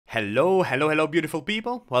Hello beautiful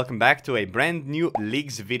people, welcome back to a brand new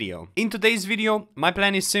Leagues video. In today's video, my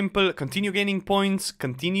plan is simple: continue gaining points,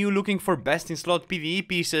 continue looking for best in slot PvE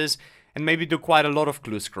pieces, and maybe do quite a lot of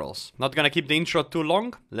clue scrolls. Not gonna keep the intro too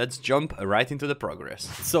long, let's jump right into the progress.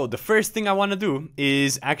 So the first thing I wanna do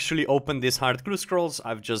is actually open these hard clue scrolls.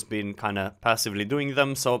 I've just been kinda passively doing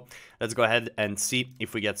them, so let's go ahead and see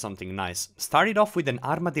if we get something nice. Started off with an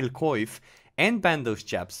Armadillo Coif and Bandos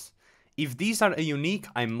Chaps. If these are a unique,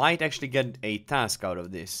 I might actually get a task out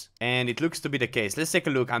of this. And it looks to be the case. Let's take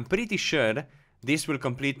a look. I'm pretty sure this will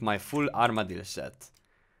complete my full Armadillo set.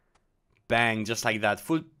 Bang, just like that.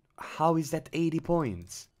 Full... How is that 80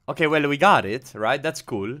 points? Okay, well, we got it, right? That's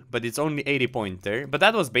cool. But it's only 80 pointer. But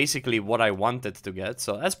that was basically what I wanted to get.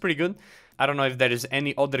 So that's pretty good. I don't know if there is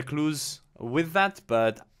any other clues with that.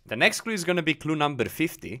 But the next clue is going to be clue number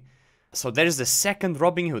 50. So there's the second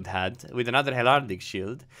Robin Hood hat with another Heraldic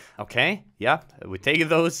shield. Okay, yeah, we take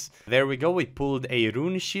those. There we go, we pulled a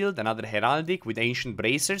rune shield, another Heraldic with ancient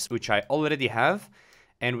bracers, which I already have.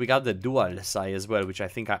 And we got the dual Sai as well, which I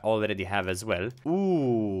think I already have as well.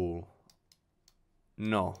 Ooh.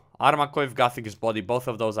 No. Armacoif, Gothic's Body, both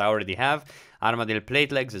of those I already have. Armadillo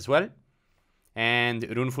Plate Legs as well. And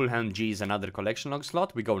Runeful Helm G is another collection log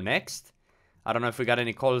slot. We go next. I don't know if we got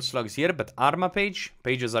any cold slugs here, but Arma page.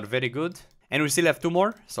 Pages are very good. And we still have two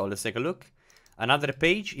more, so let's take a look. Another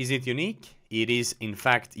page, is it unique? It is in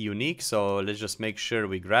fact unique, so let's just make sure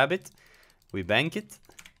we grab it. We bank it.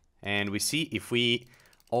 And we see if we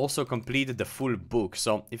also completed the full book.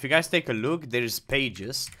 So if you guys take a look, there's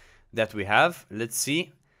pages that we have. Let's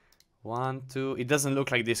see. 1, 2, it doesn't look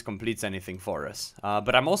like this completes anything for us.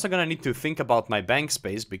 But I'm also gonna need to think about my bank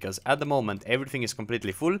space, because at the moment everything is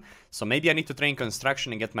completely full. So maybe I need to train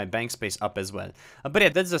construction and get my bank space up as well. But yeah,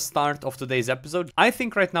 that's the start of today's episode. I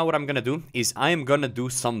think right now what I'm gonna do is I am gonna do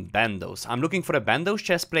some bandos. I'm looking for a bandos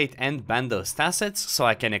chestplate and bandos tassets so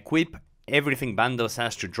I can equip everything Bandos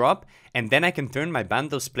has to drop, and then I can turn my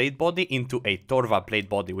Bandos plate body into a Torva plate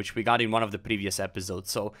body, which we got in one of the previous episodes.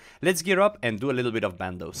 So let's gear up and do a little bit of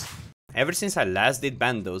Bandos. Ever since I last did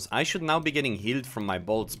Bandos, I should now be getting healed from my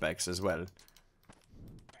bolt specs as well,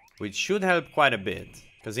 which should help quite a bit,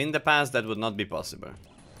 because in the past that would not be possible.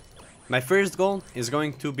 My first goal is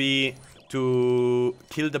going to be to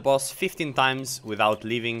kill the boss 15 times without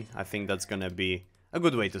leaving. I think that's gonna be a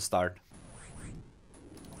good way to start.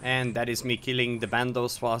 And that is me killing the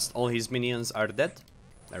Bandos whilst all his minions are dead.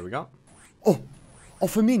 There we go. Oh!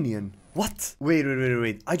 Off a minion! What? Wait.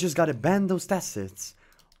 I just got a Bandos assets.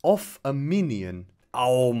 Off a minion.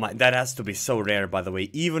 Oh my, that has to be so rare, by the way.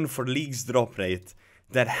 Even for League's drop rate,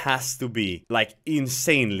 that has to be, like,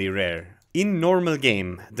 insanely rare. In normal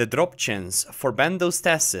game, the drop chance for Bandos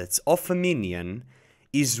assets off a minion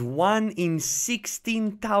is 1 in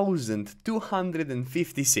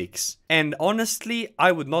 16,256. And honestly,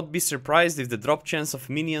 I would not be surprised if the drop chance of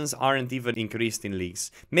minions aren't even increased in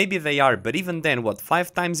Leagues. Maybe they are, but even then, what,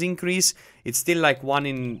 5 times increase? It's still like 1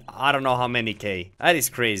 in I don't know how many K. That is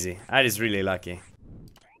crazy. That is really lucky.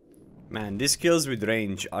 Man, these kills with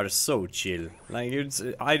range are so chill. Like,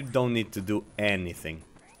 I don't need to do anything.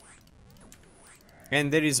 And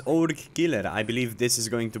there is Orc Killer. I believe this is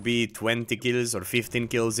going to be 20 kills or 15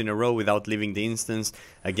 kills in a row without leaving the instance.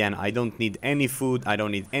 Again, I don't need any food, I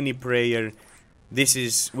don't need any prayer. This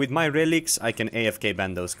is, with my relics, I can AFK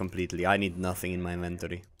Bandos completely. I need nothing in my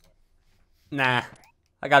inventory. Nah,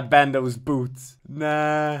 I got Bandos boots.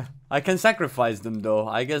 Nah, I can sacrifice them though.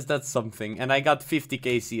 I guess that's something. And I got 50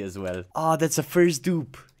 KC as well. Ah, that's a first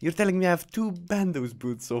dupe. You're telling me I have 2 Bandos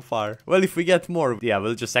boots so far. Well, if we get more, yeah,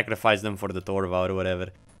 we'll just sacrifice them for the Torva or whatever.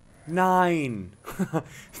 9!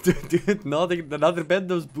 Dude, another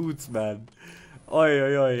Bandos boots, man.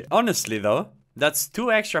 Oi. Honestly, though, that's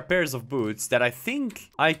 2 extra pairs of boots that I think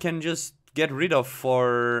I can just get rid of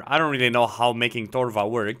for... I don't really know how making Torva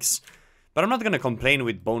works, but I'm not gonna complain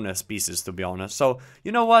with bonus pieces, to be honest. So,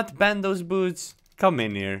 you know what, Bandos boots, come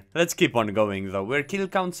in here. Let's keep on going, though. We're kill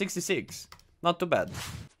count 66. Not too bad.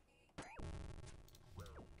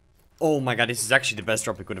 Oh my god, this is actually the best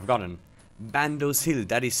drop we could have gotten. Bandos Hill,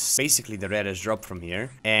 that is basically the rarest drop from here.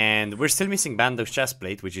 And we're still missing Bandos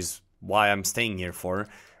chestplate, which is why I'm staying here for.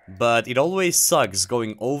 But it always sucks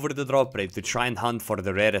going over the drop rate to try and hunt for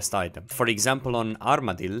the rarest item. For example, on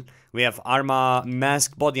Armadillo, we have Arma,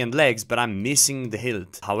 Mask, Body and Legs, but I'm missing the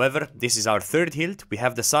hilt. However, this is our third hilt. We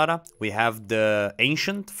have the Sara, we have the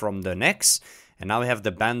Ancient from the Nex, and now we have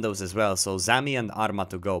the Bandos as well, so Zami and Arma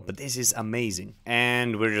to go. But this is amazing.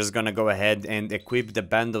 And we're just gonna go ahead and equip the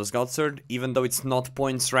Bandos Godsword, even though it's not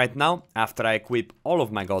points right now. After I equip all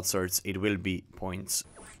of my Godswords, it will be points.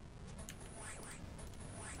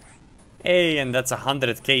 Hey, and that's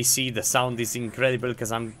 100 KC. The sound is incredible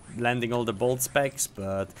because I'm landing all the bolt specs,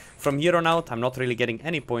 but from here on out, I'm not really getting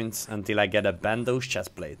any points until I get a Bandos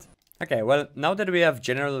chestplate. Okay, well, now that we have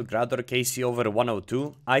General Grador KC over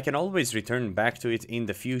 102, I can always return back to it in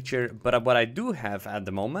the future, but what I do have at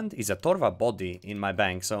the moment is a Torva body in my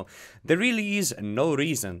bank, so there really is no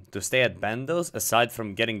reason to stay at Bandos aside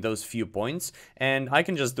from getting those few points, and I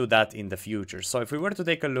can just do that in the future. So if we were to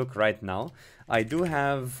take a look right now, I do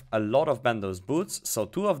have a lot of Bandos boots, so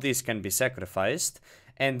 2 of these can be sacrificed.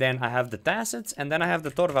 And then I have the Tassets, and then I have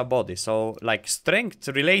the Torva body. So, like,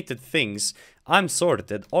 strength-related things, I'm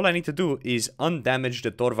sorted. All I need to do is undamage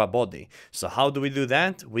the Torva body. So how do we do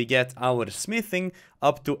that? We get our smithing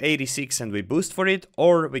up to 86 and we boost for it,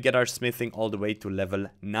 or we get our smithing all the way to level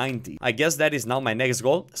 90. I guess that is now my next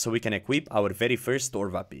goal, so we can equip our very first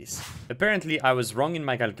Torva piece. Apparently, I was wrong in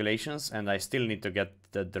my calculations, and I still need to get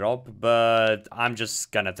the drop, but I'm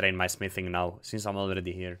just gonna train my smithing now, since I'm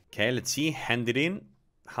already here. Okay, let's see, hand it in.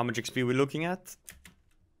 How much XP we're looking at?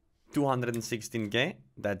 216k.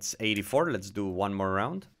 That's 84. Let's do one more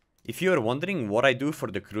round. If you are wondering what I do for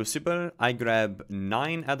the Crucible, I grab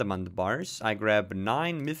 9 adamant bars, I grab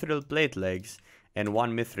 9 mithril plate legs, and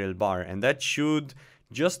 1 mithril bar. And that should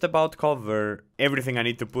just about cover everything I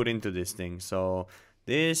need to put into this thing. So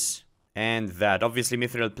this and that. Obviously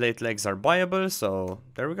mithril plate legs are viable, so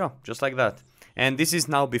there we go. Just like that. And this is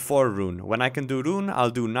now before rune. When I can do rune, I'll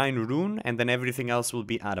do 9 rune, and then everything else will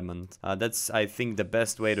be adamant. That's, I think, the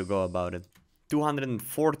best way to go about it.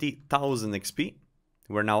 240,000 XP.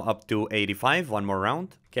 We're now up to 85, one more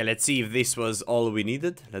round. Okay, let's see if this was all we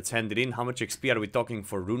needed. Let's hand it in. How much XP are we talking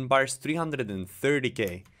for rune bars?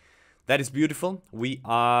 330k. That is beautiful. We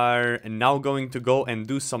are now going to go and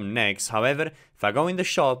do some next. However, if I go in the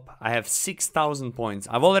shop, I have 6,000 points.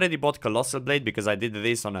 I've already bought Colossal Blade because I did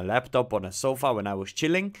this on a laptop on a sofa when I was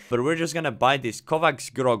chilling. But we're just gonna buy this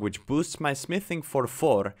Kovacs Grog, which boosts my smithing for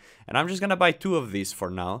 4. And I'm just gonna buy 2 of these for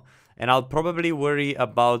now. And I'll probably worry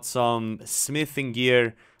about some smithing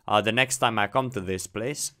gear the next time I come to this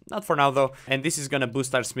place. Not for now though. And this is gonna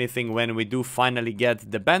boost our smithing when we do finally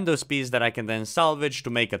get the Bandos piece that I can then salvage to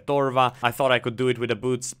make a Torva. I thought I could do it with the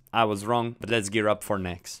boots. I was wrong, but let's gear up for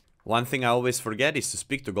next. One thing I always forget is to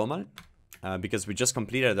speak to Gomal. Because we just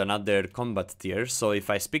completed another combat tier. So if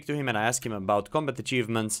I speak to him and I ask him about combat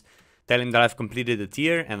achievements, tell him that I've completed the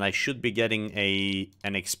tier and I should be getting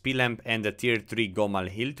an XP lamp and a tier 3 Gomal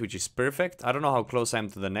hilt, which is perfect. I don't know how close I am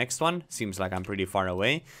to the next one. Seems like I'm pretty far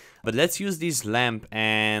away. But let's use this lamp,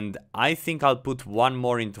 and I think I'll put one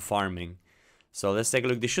more into farming. So let's take a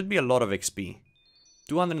look. This should be a lot of XP.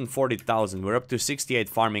 240,000. We're up to 68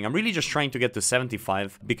 farming. I'm really just trying to get to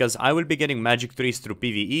 75 because I will be getting magic trees through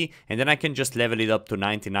PvE, and then I can just level it up to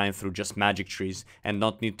 99 through just magic trees and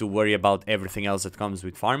not need to worry about everything else that comes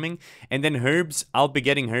with farming. And then herbs, I'll be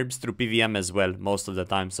getting herbs through PVM as well most of the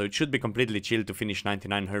time, so it should be completely chill to finish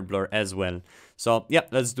 99 herb lore as well. So yeah,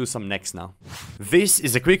 let's do some next now. This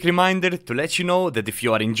is a quick reminder to let you know that if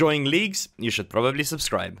you are enjoying leagues, you should probably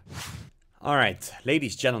subscribe. Alright,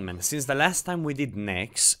 ladies, gentlemen, since the last time we did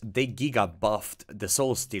Nex, they giga buffed the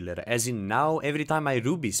Soul Stealer, as in now every time I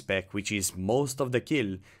Ruby spec, which is most of the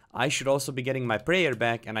kill, I should also be getting my prayer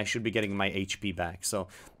back and I should be getting my HP back. So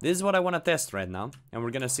this is what I want to test right now, and we're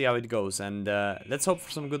gonna see how it goes, and let's hope for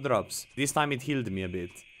some good drops. This time it healed me a bit.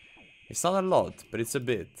 It's not a lot, but it's a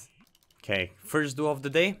bit. Okay, first duo of the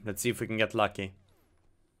day, let's see if we can get lucky.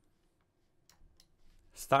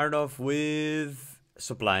 Start off with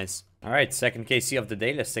supplies. Alright, second KC of the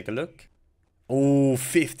day, let's take a look. Oh,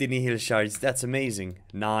 50 nihil shards, that's amazing.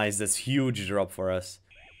 Nice, that's huge drop for us.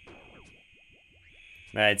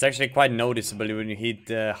 It's actually quite noticeable when you hit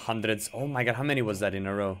hundreds. Oh my god, how many was that in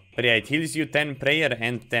a row? But yeah, it heals you 10 prayer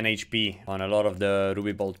and 10 HP on a lot of the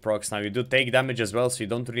Ruby Bolt procs. Now you do take damage as well, so you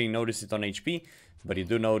don't really notice it on HP, but you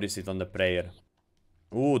do notice it on the prayer.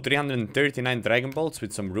 Ooh, 339 Dragon Bolts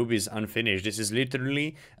with some rubies unfinished. This is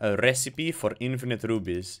literally a recipe for infinite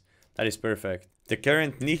rubies. That is perfect. The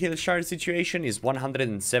current nihil shard situation is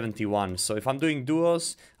 171. So if I'm doing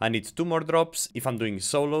duos, I need 2 more drops. If I'm doing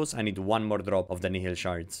solos, I need 1 more drop of the nihil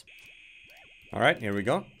shards. Alright, here we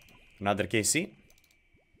go. Another KC.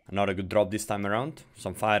 Another good drop this time around.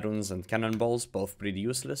 Some fire runes and cannonballs, both pretty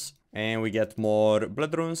useless. And we get more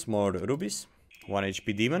blood runes, more rubies. 1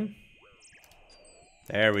 HP demon.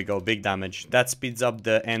 There we go, big damage. That speeds up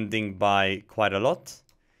the ending by quite a lot.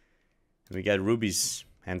 We get rubies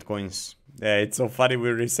and coins. Yeah, it's so funny,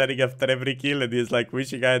 we're resetting after every kill and he's like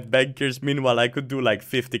wishing I had bankers. Meanwhile, I could do like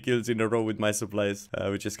 50 kills in a row with my supplies,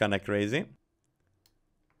 which is kind of crazy.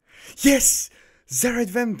 Yes! Zerite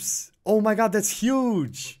Vamps! Oh my god, that's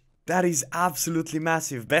huge! That is absolutely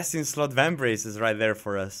massive. Best in slot Vambrace is right there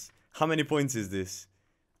for us. How many points is this?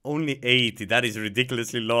 Only 80. That is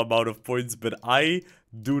ridiculously low amount of points, but I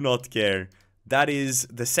do not care. That is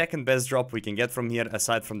the second best drop we can get from here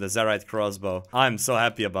aside from the Zarite crossbow. I'm so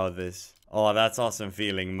happy about this. Oh, that's awesome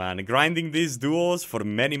feeling, man. Grinding these duos for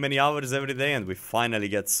many hours every day and we finally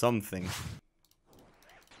get something.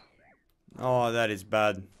 Oh, that is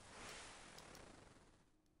bad.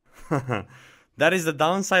 That is the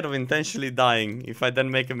downside of intentionally dying. If I then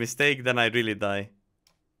make a mistake, then I really die.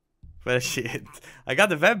 Well, shit. I got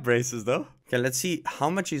the web braces, though. Okay, let's see. How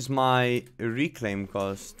much is my reclaim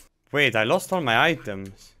cost? Wait, I lost all my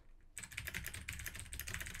items.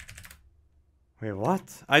 Wait,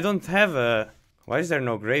 what? I don't have a... Why is there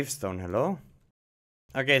no gravestone? Hello?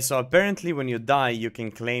 Okay, so apparently when you die, you can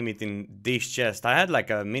claim it in this chest. I had like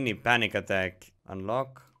a mini panic attack.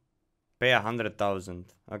 Unlock. Pay 100,000.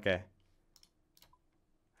 Okay.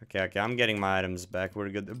 Okay, I'm getting my items back. We're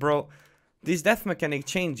good. Bro, these death mechanic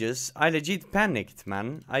changes, I legit panicked,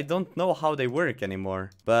 man. I don't know how they work anymore.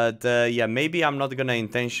 But, yeah, maybe I'm not gonna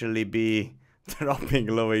intentionally be dropping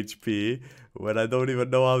low HP when I don't even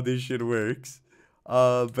know how this shit works.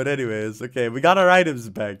 But anyways, okay, we got our items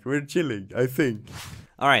back. We're chilling, I think.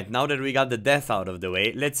 Alright, now that we got the death out of the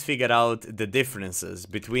way, let's figure out the differences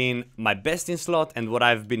between my best in slot and what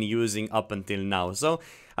I've been using up until now. So,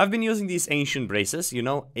 I've been using these ancient braces, you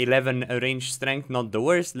know, 11 range strength, not the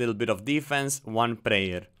worst, little bit of defense, 1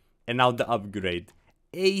 prayer. And now the upgrade,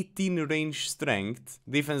 18 range strength,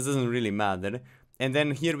 defense doesn't really matter. And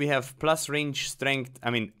then here we have plus range strength,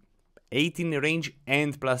 18 range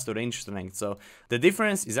and plus 2 range strength. So, the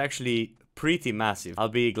difference is actually pretty massive. I'll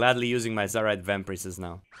be gladly using my Zarite Vambraces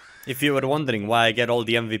now. If you were wondering why I get all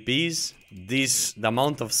the MVPs, the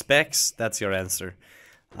amount of specs, that's your answer.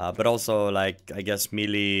 But also, like, I guess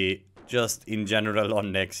melee, just in general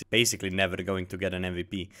on next, basically never going to get an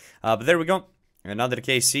MVP. But there we go. Another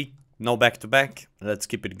KC, no back-to-back. Let's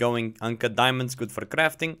keep it going. Uncut diamonds, good for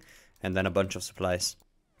crafting. And then a bunch of supplies.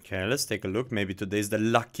 Okay, let's take a look. Maybe today's the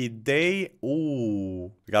lucky day.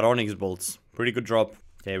 Ooh, we got Onyx bolts. Pretty good drop.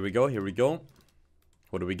 Okay, here we go, here we go.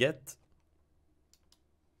 What do we get?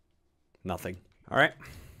 Nothing. Alright.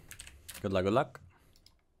 Good luck, good luck.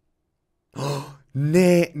 Oh,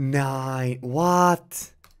 nine.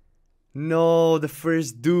 What? No, the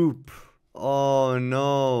first dupe. Oh,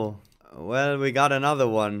 no. Well, we got another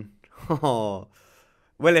one. Oh.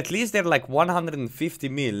 Well, at least they're like 150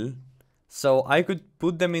 mil. So I could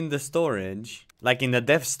put them in the storage, like in the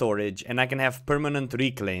dev storage, and I can have permanent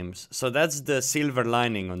reclaims. So that's the silver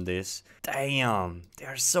lining on this. Damn, they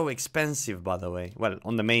are so expensive, by the way. Well,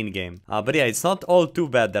 on the main game. But yeah, it's not all too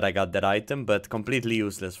bad that I got that item, but completely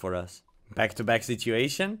useless for us. Back-to-back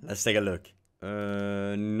situation. Let's take a look.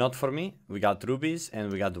 Not for me. We got rubies and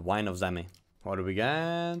we got the wine of Zame. What do we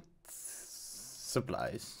got?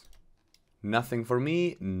 Supplies. Nothing for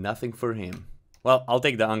me, nothing for him. Well, I'll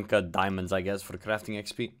take the uncut diamonds, I guess, for crafting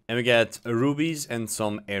XP. And we get rubies and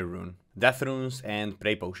some air rune. Death runes and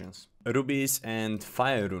prey potions. Rubies and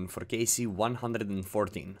fire rune for KC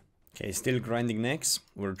 114. Okay, still grinding next.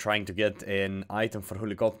 We're trying to get an item for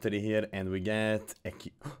helicopter here. And we get a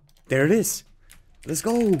key. There it is! Let's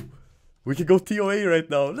go! We can go TOA right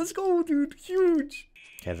now. Let's go, dude! Huge!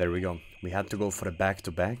 Okay, there we go. We had to go for a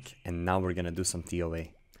back-to-back. And now we're gonna do some TOA.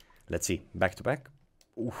 Let's see. Back-to-back.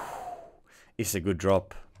 Oof. It's a good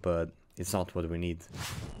drop, but it's not what we need.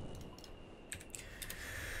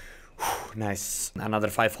 Nice. Another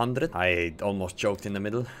 500. I almost choked in the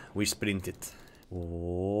middle. We sprinted.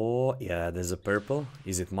 Oh, yeah, there's a purple.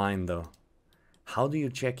 Is it mine, though? How do you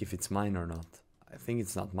check if it's mine or not? I think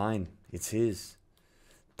it's not mine. It's his.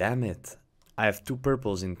 Damn it. I have 2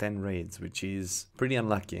 purples in 10 raids, which is pretty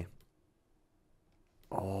unlucky.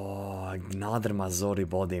 Oh, another masori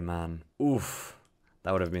body, man. Oof.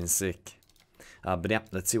 That would have been sick. But yeah,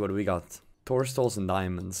 let's see what we got. Torstalls and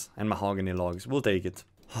diamonds. And mahogany logs. We'll take it.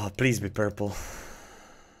 Oh, please be purple.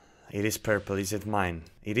 It is purple. Is it mine?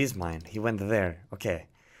 It is mine. He went there. Okay.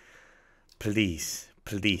 Please.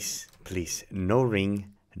 Please. Please. No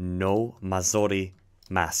ring. No masori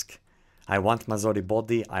mask. I want masori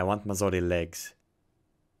body. I want masori legs.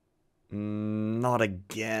 Not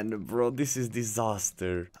again, bro. This is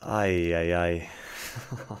disaster. Ay, ay, ay.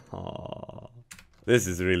 This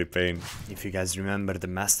is really pain. If you guys remember the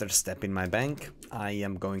master step in my bank, I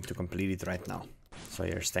am going to complete it right now. So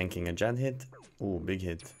you're stanking a Jed hit. Ooh, big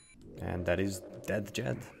hit. And that is dead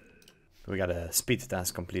Jed. We got a speed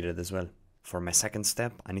task completed as well. For my second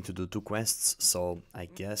step, I need to do 2 quests, so I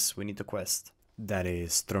guess we need a quest. That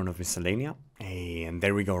is Throne of Miscellanea. Hey, and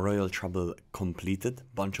there we go, Royal Trouble completed.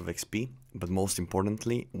 Bunch of XP. but most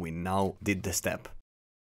importantly, we now did the step.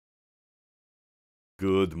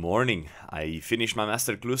 Good morning. I finished my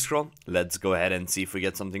master clue scroll. Let's go ahead and see if we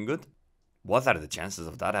get something good. What are the chances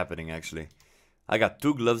of that happening, actually? I got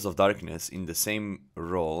 2 gloves of darkness in the same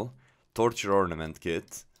roll, torture ornament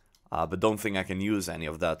kit, but don't think I can use any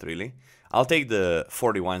of that, really. I'll take the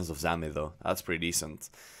 40 wines of Zami, though. That's pretty decent.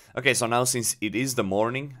 Okay, so now since it is the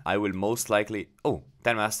morning, I will most likely... Oh,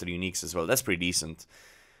 10 master uniques as well. That's pretty decent.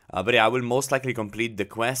 But yeah, I will most likely complete the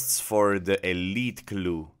quests for the elite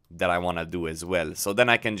clue that I want to do as well. So then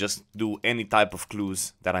I can just do any type of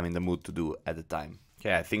clues that I'm in the mood to do at the time.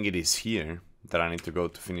 Okay, I think it is here that I need to go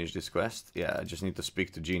to finish this quest. Yeah, I just need to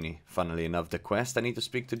speak to Genie. Funnily enough, the quest I need to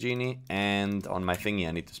speak to Genie, and on my thingy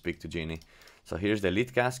I need to speak to Genie. So here's the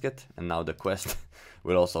elite casket, and now the quest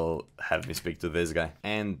will also have me speak to this guy.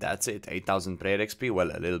 And that's it, 8000 prayer XP,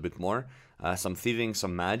 well, a little bit more. Some thieving,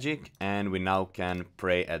 some magic, and we now can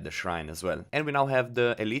pray at the shrine as well. And we now have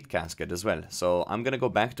the elite casket as well. So I'm gonna go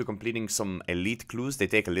back to completing some elite clues. They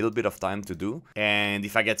take a little bit of time to do. And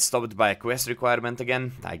if I get stopped by a quest requirement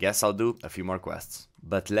again, I guess I'll do a few more quests.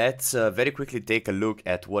 But let's very quickly take a look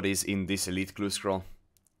at what is in this elite clue scroll.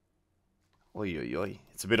 Oi, oi, oi.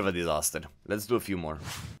 It's a bit of a disaster. Let's do a few more.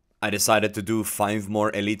 I decided to do 5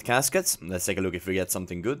 more elite caskets. Let's take a look if we get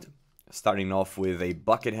something good. Starting off with a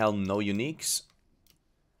bucket helm, no uniques.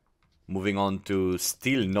 Moving on to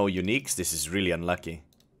still no uniques. This is really unlucky.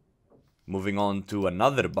 Moving on to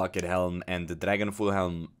another bucket helm and the dragon full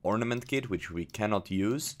helm ornament kit, which we cannot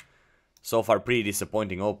use. So far pretty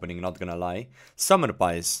disappointing opening, not gonna lie. Summer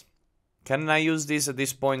pies. Can I use this at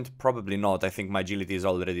this point? Probably not. I think my agility is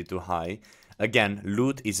already too high. Again,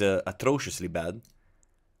 loot is atrociously bad.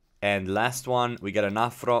 And last one, we got an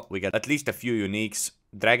afro. We got at least a few uniques.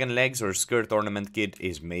 Dragon legs or skirt ornament kit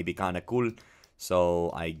is maybe kinda cool,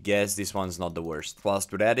 so I guess this one's not the worst.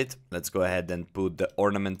 Whilst we're at it, let's go ahead and put the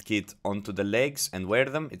ornament kit onto the legs and wear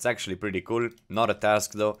them. It's actually pretty cool, not a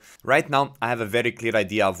task though. Right now, I have a very clear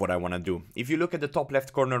idea of what I wanna do. If you look at the top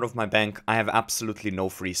left corner of my bank, I have absolutely no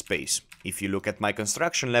free space. If you look at my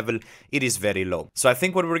construction level, it is very low. So I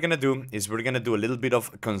think what we're gonna do is we're gonna do a little bit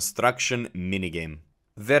of construction minigame.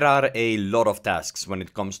 There are a lot of tasks when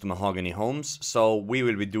it comes to mahogany homes, so we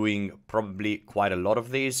will be doing probably quite a lot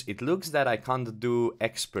of these. It looks that I can't do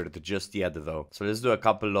expert just yet though, so let's do a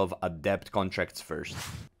couple of adept contracts first.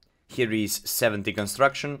 Here is 70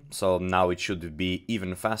 construction, so now it should be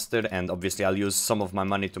even faster, and obviously I'll use some of my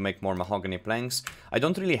money to make more mahogany planks. I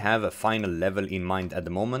don't really have a final level in mind at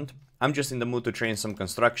the moment. I'm just in the mood to train some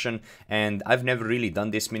construction, and I've never really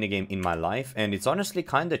done this minigame in my life, and it's honestly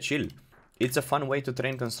kinda chill. It's a fun way to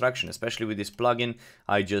train construction, especially with this plugin.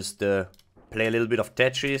 I just play a little bit of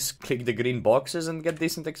Tetris, click the green boxes and get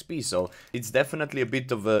decent XP, so it's definitely a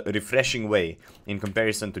bit of a refreshing way in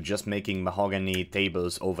comparison to just making mahogany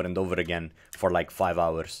tables over and over again for like 5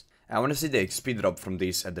 hours. I want to see the XP drop from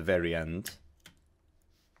this at the very end.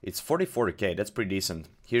 It's 44k, that's pretty decent.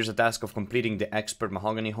 Here's a task of completing the expert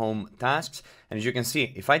mahogany home tasks, and as you can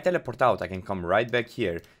see, if I teleport out, I can come right back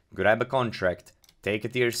here, grab a contract, take a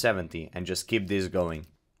tier 70 and just keep this going.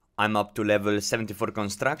 I'm up to level 74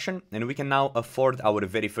 construction and we can now afford our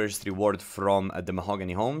very first reward from the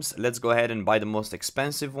mahogany homes. Let's go ahead and buy the most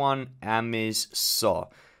expensive one, Amis Saw.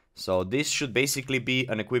 So this should basically be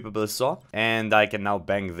an equipable saw and I can now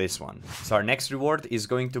bang this one. So our next reward is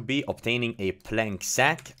going to be obtaining a plank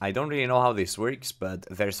sack. I don't really know how this works, but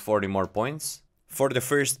there's 40 more points. For the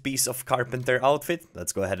first piece of carpenter outfit,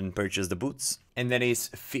 let's go ahead and purchase the boots. And that is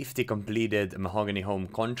 50 completed mahogany home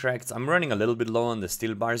contracts. I'm running a little bit low on the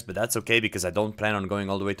steel bars, but that's okay because I don't plan on going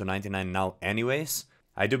all the way to 99 now anyways.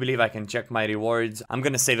 I do believe I can check my rewards. I'm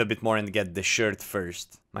gonna save a bit more and get the shirt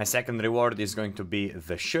first. My second reward is going to be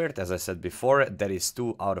the shirt, as I said before. That is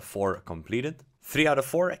 2 out of 4 completed. 3 out of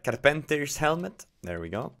 4, Carpenter's helmet. There we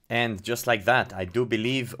go. And just like that, I do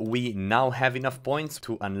believe we now have enough points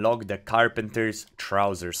to unlock the Carpenter's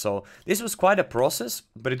trousers. So this was quite a process,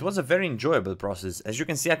 but it was a very enjoyable process. As you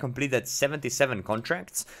can see, I completed 77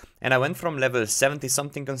 contracts and I went from level 70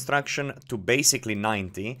 something construction to basically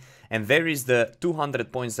 90. And there is the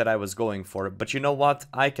 200 points that I was going for. But you know what?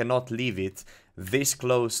 I cannot leave it this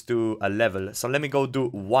close to a level. So let me go do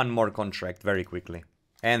one more contract very quickly.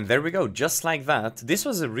 And there we go, just like that. This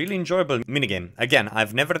was a really enjoyable minigame. Again,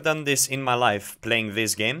 I've never done this in my life, playing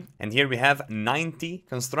this game. And here we have 90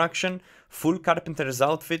 construction, full carpenter's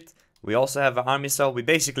outfit. We also have an army saw. We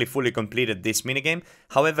basically fully completed this minigame.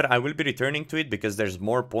 However, I will be returning to it because there's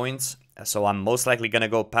more points So I'm most likely gonna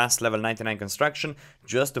go past level 99 construction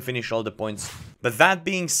just to finish all the points. But that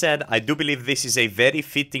being said, I do believe this is a very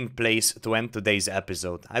fitting place to end today's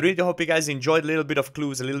episode. I really hope you guys enjoyed a little bit of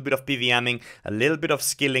clues, a little bit of PVMing, a little bit of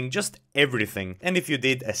skilling, just everything. And if you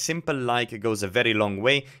did, a simple like goes a very long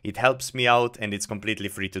way. It helps me out and it's completely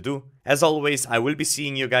free to do. As always, I will be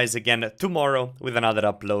seeing you guys again tomorrow with another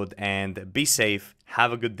upload, and be safe,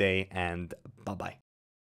 have a good day, and bye bye.